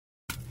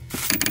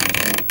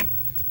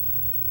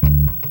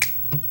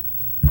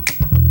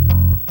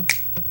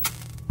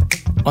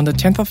On the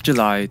 10th of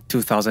July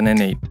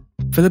 2008,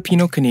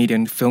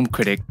 Filipino-Canadian film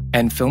critic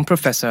and film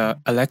professor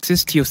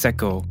Alexis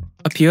Tioseco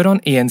appeared on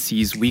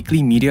ANC's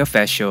weekly media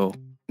affairs show,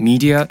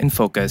 Media in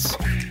Focus.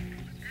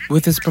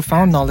 With his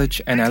profound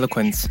knowledge and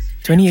eloquence,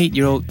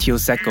 28-year-old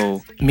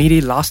Tioseco made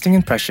a lasting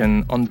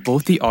impression on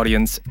both the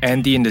audience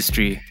and the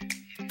industry.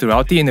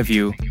 Throughout the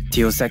interview,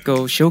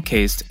 Tioseco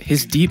showcased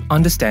his deep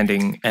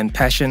understanding and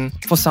passion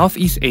for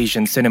Southeast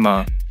Asian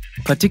cinema,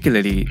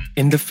 particularly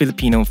in the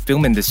Filipino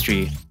film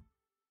industry.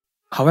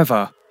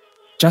 However,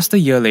 just a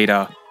year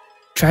later,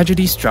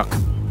 tragedy struck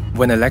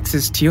when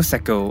Alexis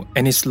Tioseco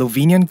and his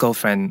Slovenian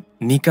girlfriend,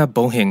 Nika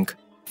Bohink,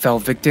 fell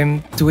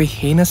victim to a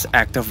heinous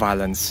act of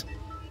violence.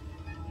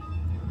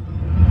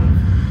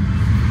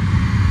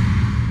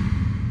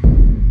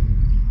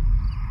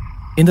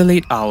 In the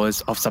late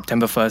hours of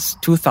September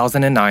 1st,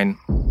 2009,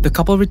 the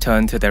couple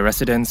returned to their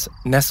residence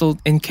nestled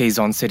in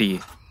Quezon City.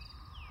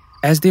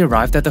 As they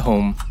arrived at the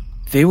home,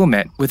 they were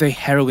met with a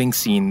harrowing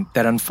scene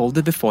that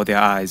unfolded before their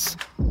eyes.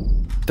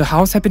 The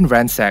house had been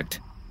ransacked,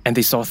 and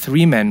they saw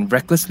three men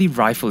recklessly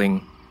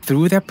rifling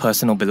through their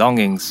personal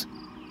belongings.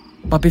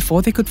 But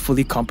before they could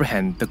fully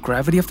comprehend the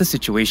gravity of the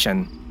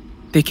situation,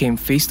 they came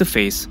face to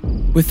face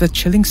with the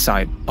chilling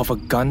sight of a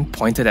gun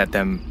pointed at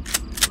them.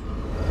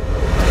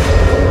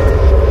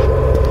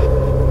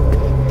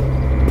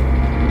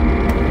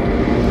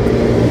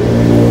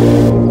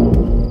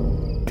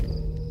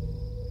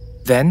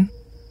 Then,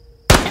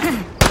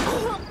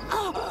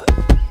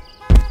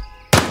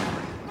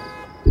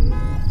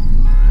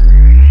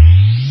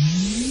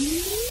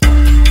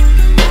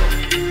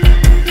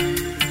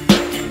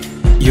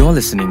 you're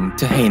listening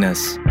to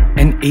Heinous,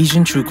 an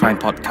Asian true crime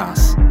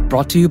podcast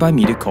brought to you by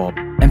MediaCorp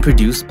and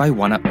produced by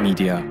One Up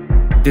Media.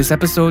 This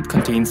episode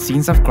contains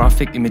scenes of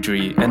graphic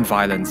imagery and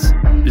violence.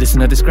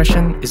 Listener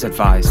discretion is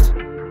advised.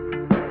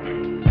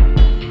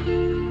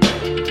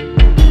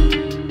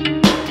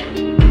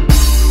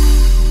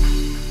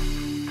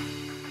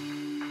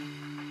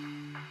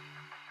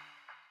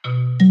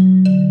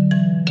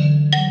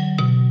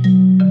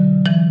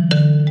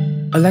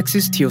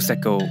 Alexis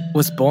Tioseco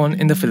was born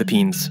in the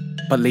Philippines,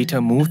 but later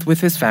moved with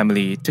his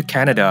family to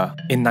Canada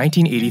in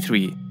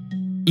 1983.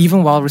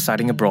 Even while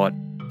residing abroad,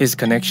 his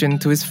connection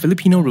to his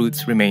Filipino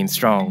roots remained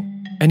strong,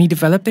 and he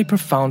developed a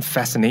profound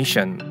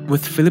fascination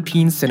with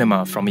Philippine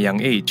cinema from a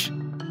young age.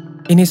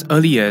 In his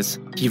early years,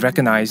 he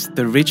recognized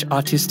the rich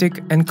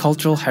artistic and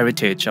cultural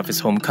heritage of his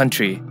home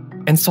country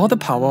and saw the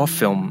power of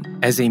film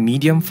as a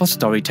medium for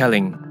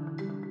storytelling.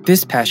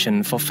 This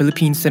passion for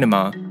Philippine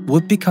cinema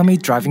would become a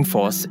driving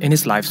force in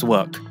his life's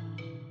work.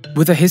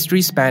 With a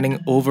history spanning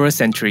over a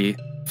century,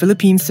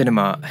 Philippine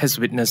cinema has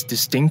witnessed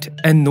distinct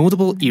and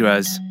notable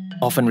eras,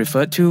 often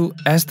referred to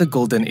as the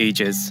Golden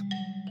Ages.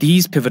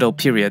 These pivotal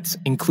periods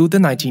include the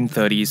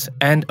 1930s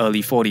and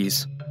early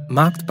 40s,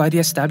 marked by the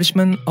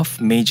establishment of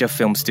major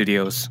film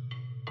studios.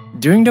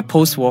 During the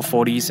post-war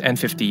 40s and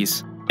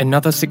 50s,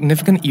 another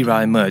significant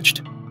era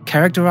emerged,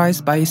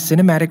 characterized by a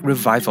cinematic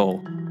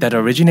revival that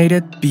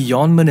originated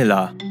beyond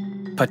Manila,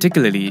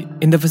 particularly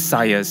in the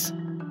Visayas,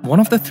 one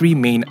of the three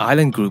main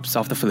island groups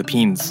of the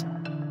Philippines.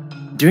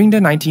 During the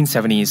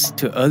 1970s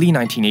to early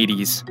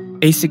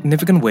 1980s, a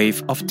significant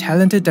wave of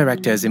talented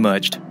directors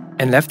emerged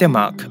and left their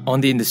mark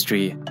on the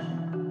industry.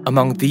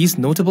 Among these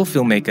notable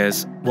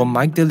filmmakers were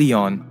Mike De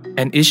Leon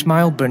and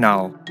Ishmael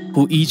Bernal,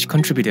 who each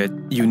contributed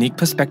unique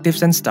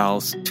perspectives and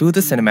styles to the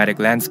cinematic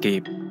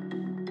landscape.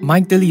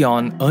 Mike De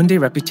Leon earned a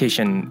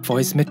reputation for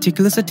his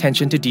meticulous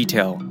attention to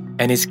detail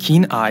and his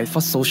keen eye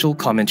for social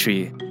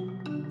commentary,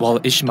 while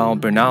Ishmael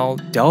Bernal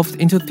delved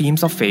into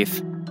themes of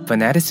faith,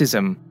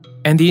 fanaticism,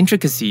 and the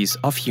intricacies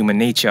of human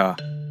nature.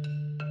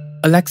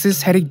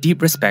 Alexis had a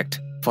deep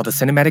respect for the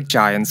cinematic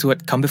giants who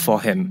had come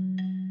before him.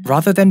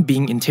 Rather than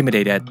being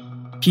intimidated,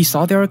 he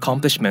saw their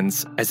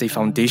accomplishments as a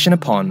foundation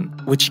upon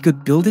which he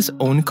could build his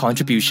own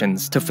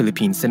contributions to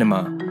Philippine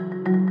cinema.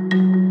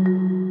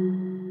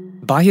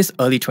 By his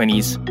early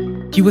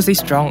 20s, he was a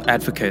strong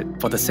advocate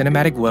for the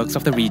cinematic works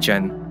of the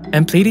region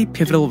and played a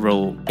pivotal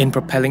role in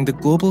propelling the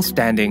global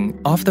standing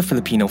of the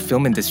Filipino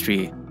film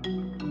industry.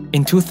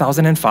 In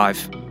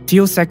 2005,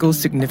 Tioseco's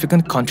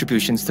significant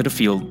contributions to the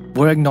field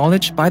were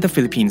acknowledged by the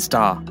Philippine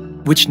Star,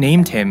 which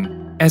named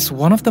him as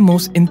one of the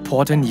most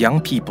important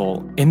young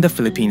people in the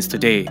Philippines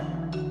today.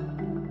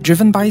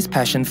 Driven by his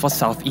passion for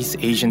Southeast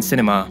Asian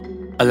cinema,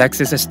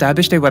 Alexis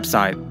established a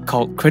website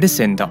called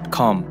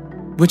Criticin.com,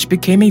 which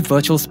became a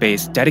virtual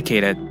space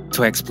dedicated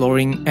to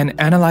exploring and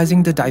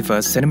analyzing the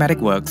diverse cinematic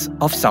works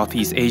of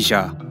Southeast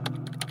Asia.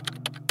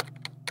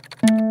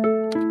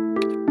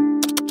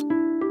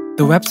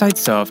 The website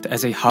served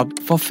as a hub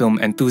for film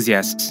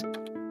enthusiasts.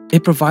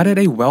 It provided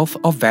a wealth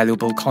of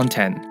valuable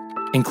content,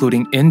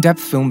 including in-depth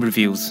film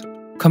reviews,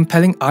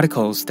 compelling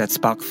articles that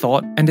sparked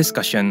thought and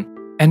discussion,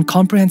 and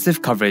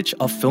comprehensive coverage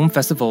of film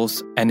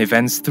festivals and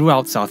events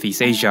throughout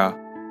Southeast Asia.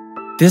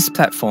 This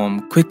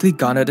platform quickly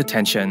garnered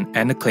attention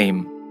and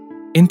acclaim.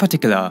 In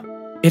particular,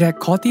 it had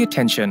caught the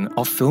attention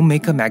of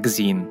Filmmaker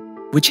magazine,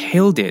 which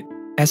hailed it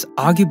as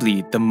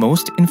arguably the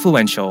most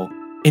influential,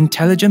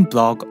 intelligent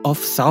blog of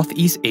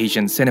Southeast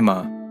Asian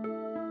cinema.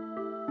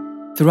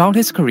 Throughout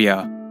his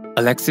career,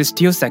 Alexis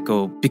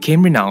Teoseko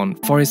became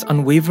renowned for his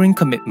unwavering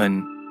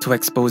commitment to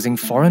exposing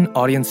foreign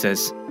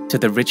audiences to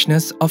the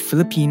richness of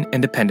Philippine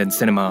independent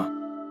cinema.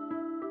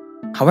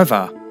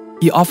 However,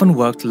 he often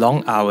worked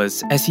long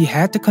hours as he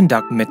had to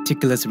conduct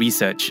meticulous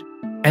research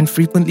and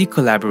frequently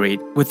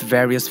collaborate with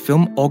various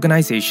film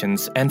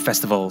organizations and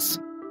festivals.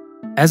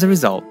 As a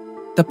result,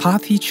 the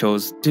path he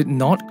chose did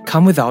not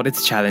come without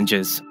its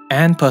challenges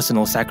and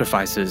personal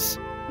sacrifices.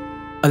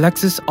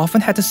 Alexis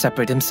often had to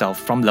separate himself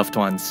from loved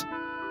ones,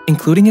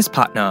 including his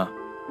partner,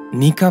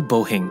 Nika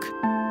Bohink.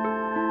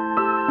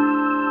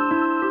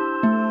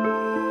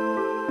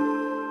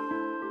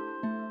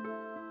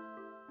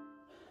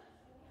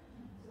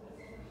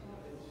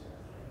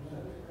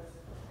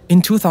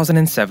 In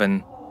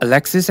 2007,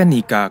 Alexis and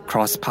Nika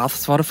crossed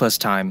paths for the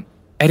first time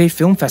at a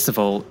film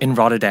festival in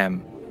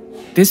Rotterdam.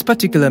 This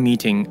particular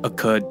meeting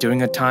occurred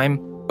during a time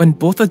when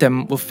both of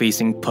them were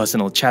facing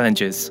personal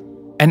challenges,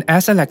 and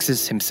as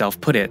Alexis himself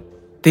put it,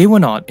 they were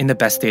not in the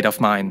best state of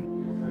mind.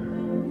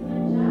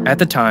 At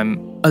the time,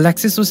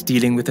 Alexis was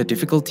dealing with the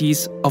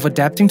difficulties of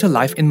adapting to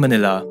life in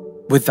Manila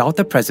without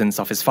the presence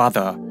of his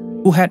father,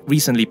 who had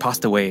recently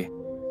passed away.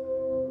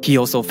 He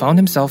also found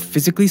himself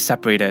physically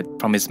separated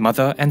from his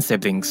mother and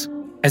siblings,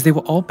 as they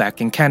were all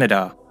back in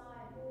Canada.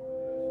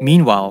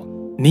 Meanwhile,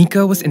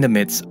 Nika was in the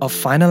midst of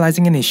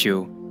finalizing an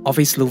issue of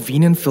a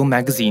Slovenian film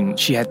magazine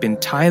she had been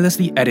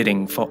tirelessly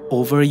editing for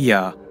over a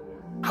year.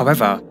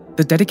 However,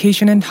 the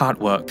dedication and hard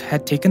work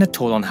had taken a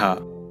toll on her,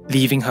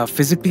 leaving her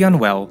physically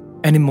unwell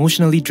and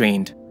emotionally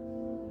drained.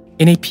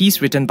 In a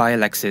piece written by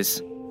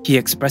Alexis, he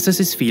expresses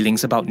his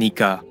feelings about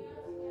Nika.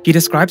 He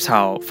describes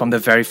how, from the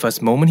very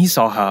first moment he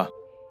saw her,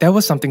 there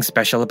was something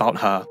special about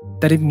her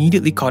that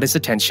immediately caught his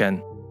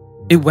attention.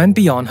 It went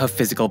beyond her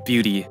physical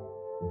beauty.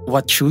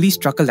 What truly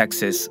struck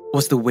Alexis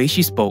was the way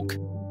she spoke,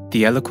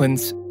 the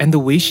eloquence, and the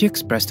way she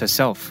expressed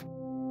herself.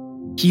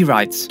 He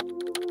writes,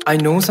 "I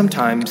know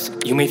sometimes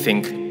you may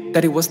think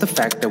that it was the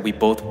fact that we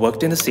both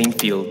worked in the same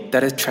field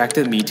that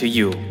attracted me to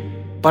you,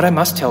 but I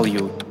must tell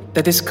you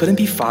that this couldn't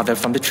be farther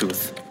from the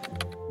truth.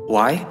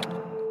 Why?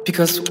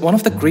 Because one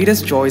of the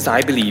greatest joys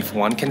I believe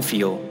one can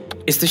feel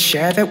is to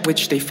share that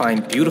which they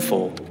find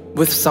beautiful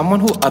with someone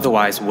who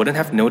otherwise wouldn't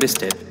have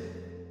noticed it,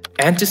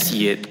 and to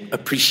see it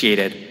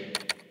appreciated."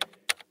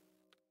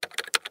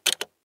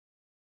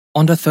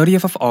 On the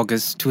 30th of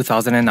August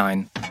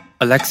 2009,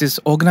 Alexis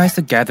organized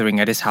a gathering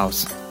at his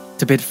house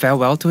to bid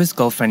farewell to his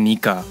girlfriend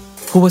Nika,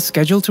 who was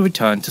scheduled to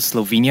return to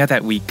Slovenia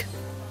that week.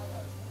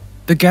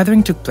 The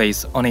gathering took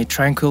place on a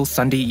tranquil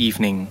Sunday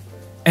evening,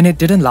 and it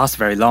didn't last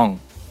very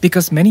long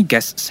because many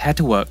guests had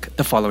to work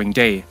the following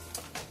day.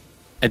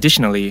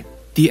 Additionally,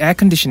 the air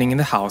conditioning in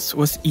the house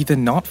was either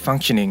not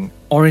functioning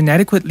or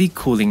inadequately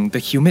cooling the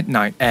humid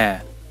night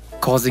air,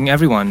 causing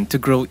everyone to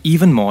grow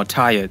even more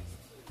tired.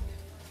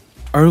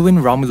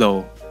 Erwin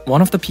Romulo,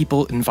 one of the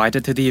people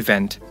invited to the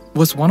event,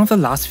 was one of the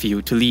last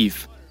few to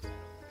leave.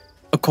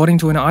 According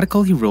to an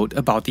article he wrote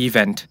about the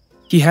event,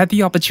 he had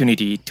the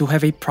opportunity to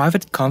have a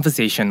private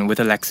conversation with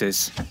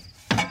Alexis.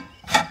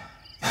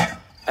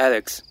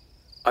 "Alex,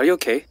 are you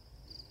okay?"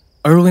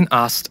 Erwin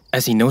asked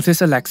as he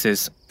noticed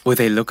Alexis with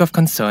a look of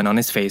concern on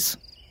his face.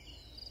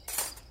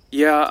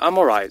 "Yeah, I'm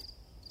alright.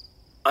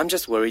 I'm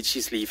just worried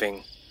she's leaving.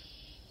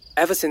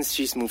 Ever since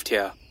she's moved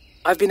here,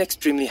 I've been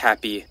extremely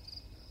happy,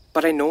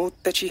 but I know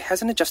that she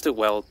hasn't adjusted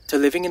well to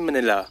living in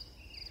Manila."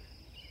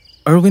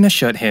 Erwin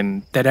assured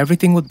him that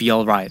everything would be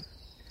alright.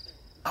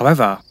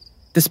 However,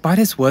 despite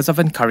his words of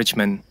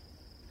encouragement,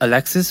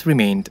 Alexis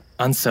remained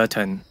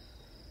uncertain.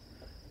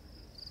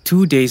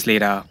 2 days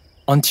later,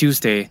 on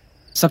Tuesday,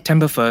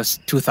 September 1st,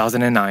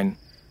 2009,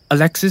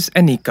 Alexis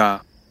and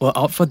Nika were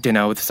out for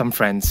dinner with some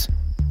friends.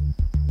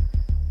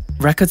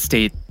 Records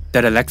state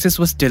that Alexis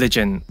was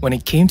diligent when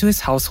it came to his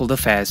household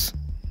affairs.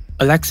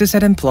 Alexis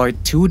had employed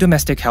 2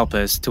 domestic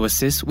helpers to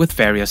assist with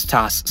various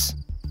tasks.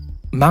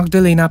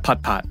 Magdalena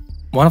Patpat,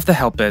 one of the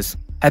helpers,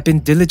 had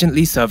been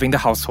diligently serving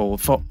the household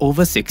for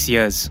over 6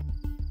 years,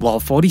 while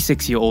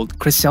 46-year-old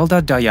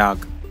Criselda Dayag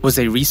was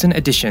a recent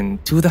addition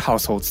to the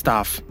household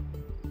staff.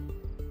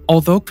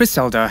 Although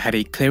Criselda had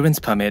a clearance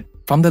permit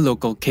from the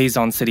local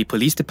Quezon City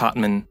Police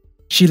Department,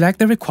 she lacked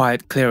the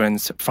required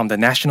clearance from the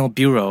National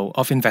Bureau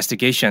of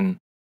Investigation.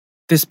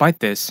 Despite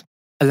this,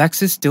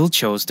 Alexis still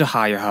chose to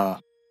hire her,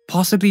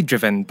 possibly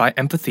driven by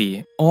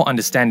empathy or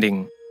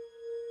understanding.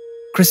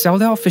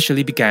 Criselda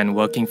officially began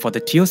working for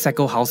the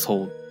Teoseko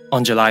household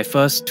on July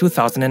 1st,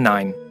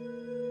 2009,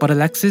 but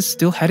Alexis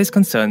still had his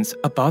concerns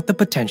about the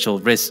potential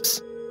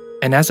risks,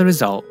 and as a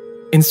result,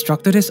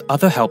 instructed his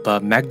other helper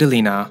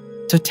Magdalena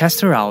to test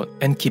her out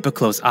and keep a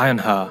close eye on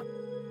her.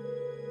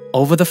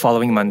 Over the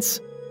following months,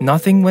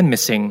 nothing went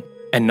missing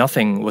and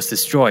nothing was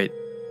destroyed.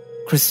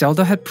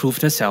 Criselda had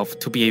proved herself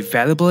to be a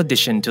valuable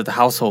addition to the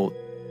household.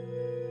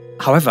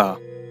 However,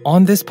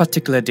 on this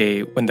particular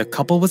day when the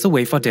couple was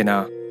away for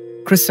dinner,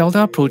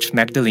 Criselda approached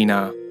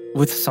Magdalena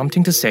with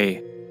something to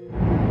say.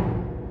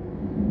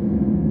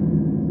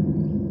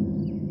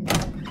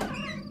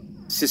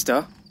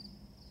 Sister,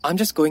 I'm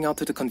just going out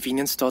to the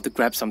convenience store to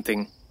grab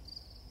something.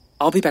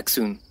 I'll be back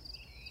soon.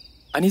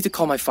 I need to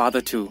call my father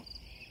too.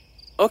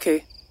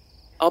 Okay,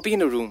 I'll be in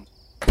the room.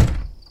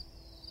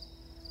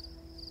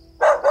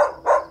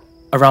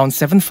 Around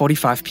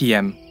 7:45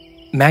 p.m.,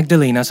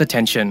 Magdalena's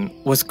attention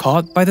was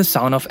caught by the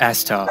sound of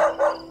Asta,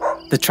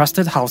 the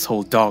trusted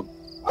household dog.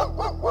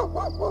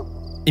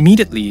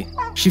 Immediately,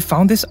 she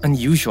found this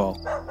unusual.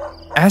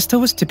 Asta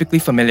was typically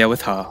familiar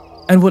with her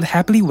and would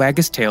happily wag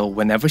his tail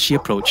whenever she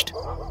approached.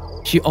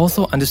 She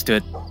also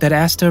understood that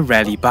Asta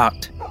rarely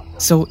barked,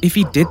 so if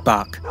he did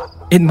bark,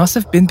 it must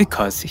have been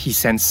because he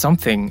sensed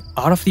something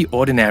out of the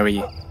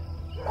ordinary.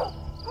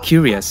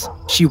 Curious,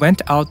 she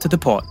went out to the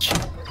porch,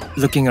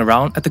 looking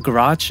around at the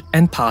garage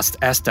and past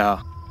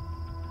Asta.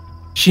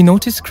 She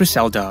noticed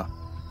Griselda,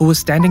 who was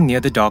standing near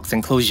the dog's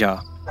enclosure.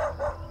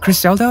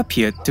 Griselda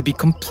appeared to be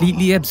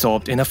completely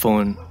absorbed in her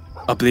phone,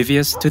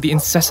 oblivious to the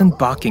incessant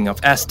barking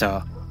of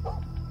Asta.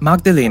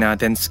 Magdalena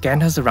then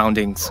scanned her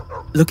surroundings,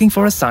 looking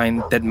for a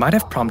sign that might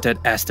have prompted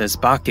Asta's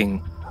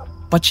barking,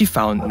 but she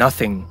found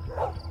nothing.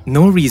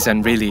 No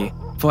reason, really,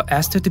 for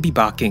Asta to be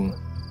barking.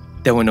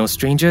 There were no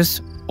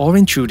strangers or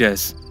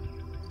intruders.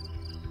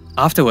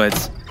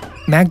 Afterwards,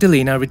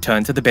 Magdalena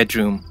returned to the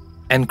bedroom,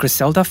 and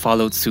Griselda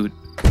followed suit.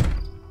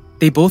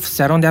 They both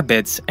sat on their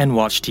beds and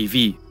watched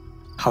TV.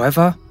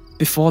 However,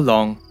 before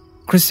long,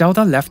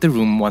 Griselda left the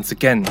room once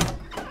again,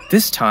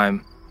 this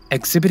time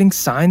exhibiting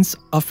signs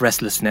of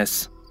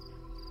restlessness.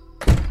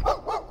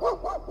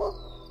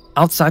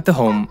 Outside the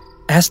home,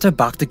 Asta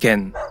barked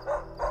again.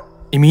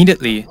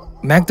 Immediately,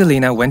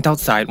 Magdalena went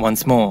outside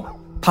once more,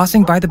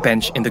 passing by the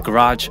bench in the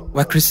garage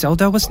where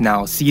Griselda was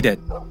now seated.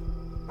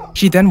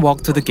 She then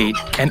walked to the gate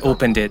and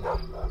opened it,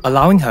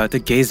 allowing her to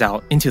gaze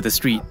out into the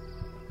street.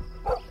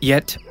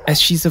 Yet, as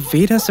she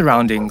surveyed her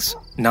surroundings,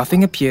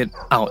 nothing appeared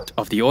out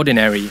of the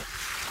ordinary.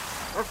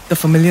 The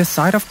familiar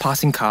sight of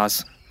passing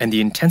cars and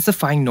the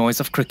intensifying noise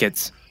of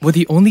crickets were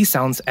the only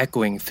sounds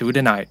echoing through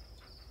the night.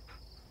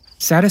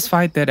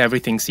 Satisfied that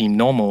everything seemed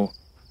normal,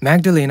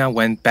 Magdalena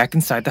went back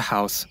inside the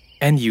house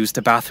and used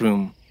the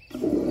bathroom.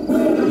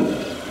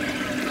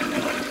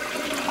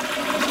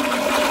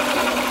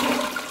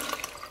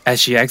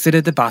 As she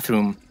exited the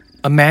bathroom,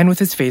 a man with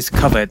his face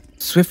covered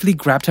swiftly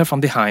grabbed her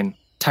from behind,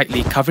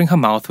 tightly covering her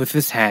mouth with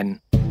his hand.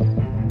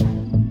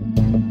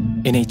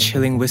 In a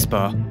chilling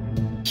whisper,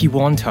 he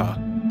warned her,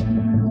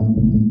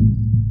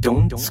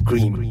 "Don't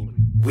scream.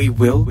 We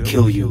will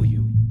kill you."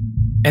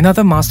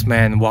 Another masked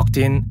man walked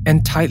in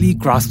and tightly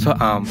grasped her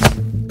arm,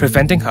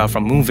 preventing her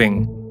from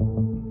moving.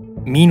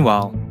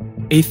 Meanwhile,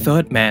 a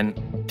third man,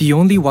 the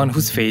only one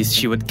whose face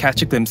she would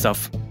catch a glimpse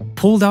of,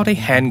 pulled out a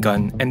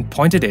handgun and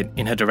pointed it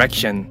in her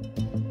direction.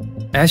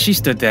 As she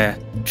stood there,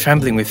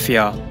 trembling with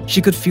fear,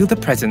 she could feel the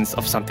presence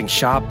of something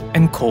sharp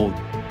and cold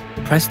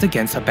pressed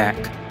against her back.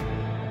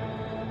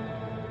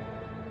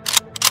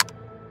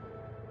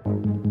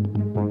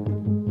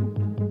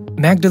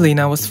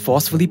 Magdalena was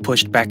forcefully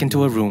pushed back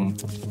into a room,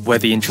 where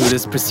the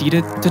intruders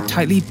proceeded to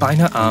tightly bind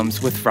her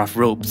arms with rough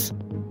ropes.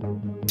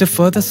 To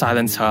further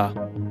silence her,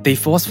 they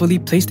forcefully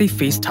placed a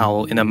face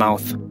towel in her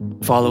mouth,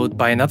 followed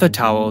by another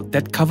towel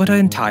that covered her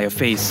entire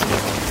face.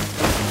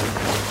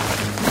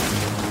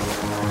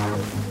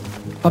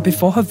 But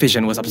before her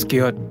vision was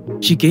obscured,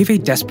 she gave a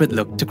desperate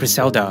look to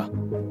Griselda.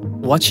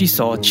 What she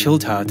saw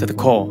chilled her to the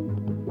core.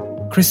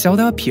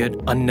 Griselda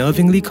appeared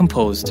unnervingly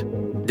composed,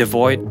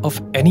 devoid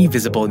of any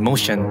visible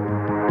emotion.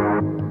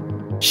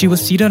 She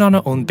was seated on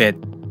her own bed,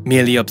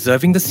 merely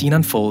observing the scene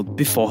unfold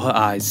before her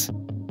eyes.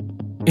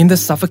 In the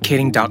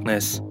suffocating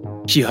darkness,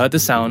 she heard the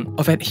sound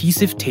of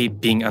adhesive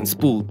tape being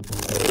unspooled,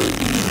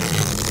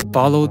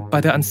 followed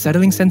by the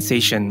unsettling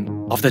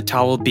sensation of the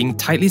towel being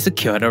tightly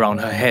secured around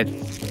her head.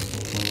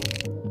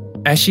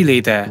 As she lay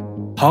there,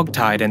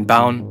 hog-tied and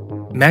bound,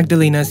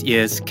 Magdalena's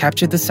ears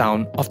captured the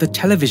sound of the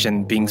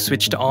television being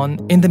switched on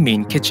in the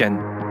main kitchen,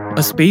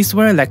 a space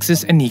where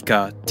Alexis and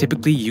Nika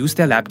typically use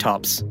their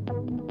laptops.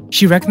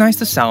 She recognized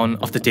the sound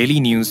of the daily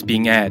news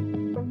being aired,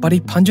 but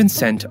a pungent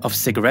scent of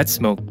cigarette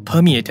smoke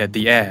permeated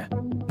the air,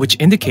 which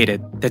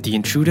indicated that the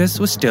intruders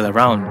were still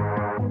around.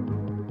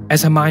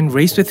 As her mind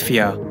raced with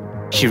fear,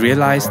 she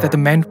realized that the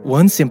men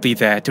weren't simply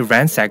there to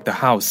ransack the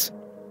house.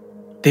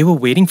 They were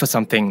waiting for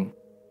something.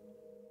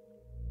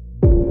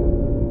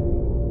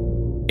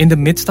 In the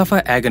midst of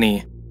her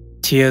agony,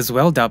 tears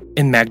welled up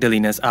in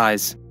Magdalena's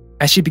eyes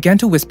as she began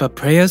to whisper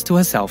prayers to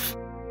herself,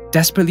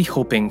 desperately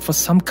hoping for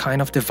some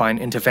kind of divine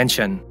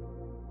intervention.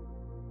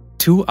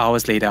 2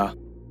 hours later,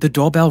 the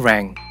doorbell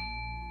rang.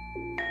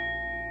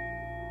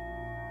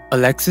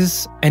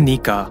 Alexis and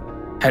Nika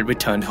had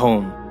returned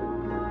home.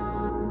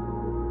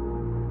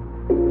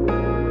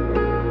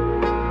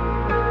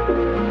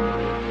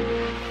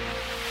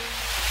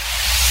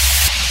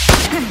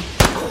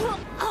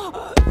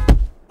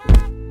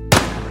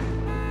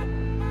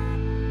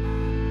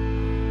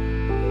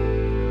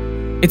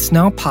 It's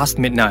now past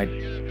midnight,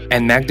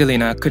 and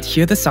Magdalena could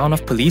hear the sound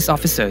of police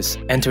officers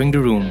entering the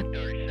room.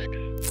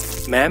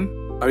 "Ma'am,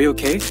 are you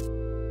okay?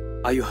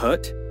 Are you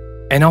hurt?"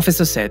 an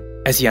officer said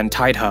as he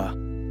untied her.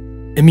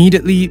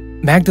 Immediately,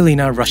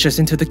 Magdalena rushes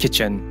into the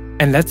kitchen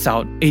and lets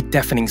out a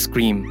deafening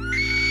scream.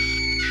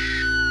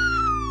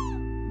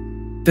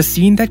 The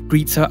scene that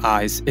greets her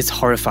eyes is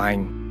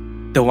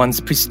horrifying. The once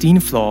pristine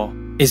floor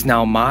is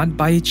now marred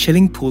by a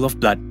chilling pool of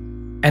blood,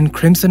 and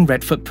crimson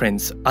red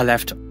footprints are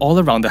left all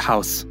around the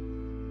house.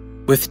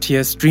 With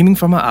tears streaming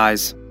from her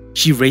eyes,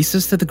 she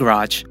races to the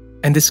garage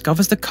and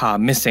discovers the car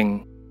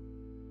missing.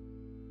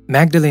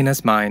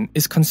 Magdalena's mind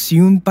is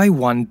consumed by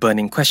one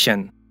burning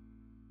question.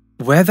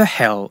 Where the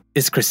hell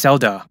is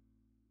Griselda?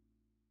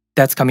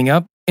 That's coming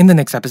up in the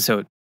next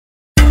episode.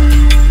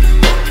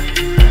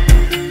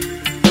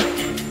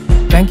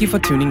 Thank you for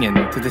tuning in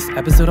to this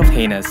episode of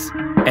Heinous,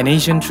 an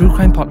Asian true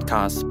crime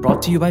podcast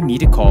brought to you by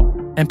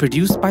MediaCorp and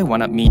produced by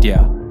One Up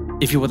Media.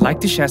 If you would like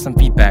to share some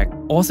feedback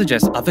or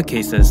suggest other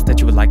cases that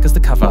you would like us to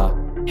cover,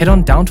 head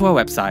on down to our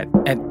website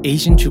at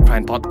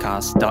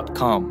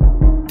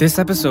asiantruecrimepodcast.com. This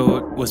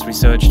episode was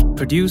researched,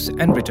 produced,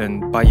 and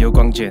written by Yo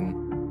Guang Jin,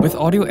 with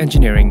audio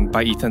engineering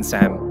by Ethan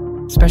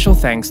Sam. Special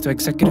thanks to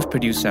executive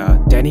producer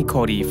Danny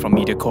Cody from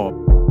MediaCorp.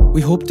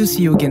 We hope to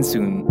see you again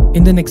soon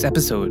in the next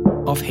episode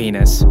of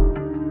Heinous.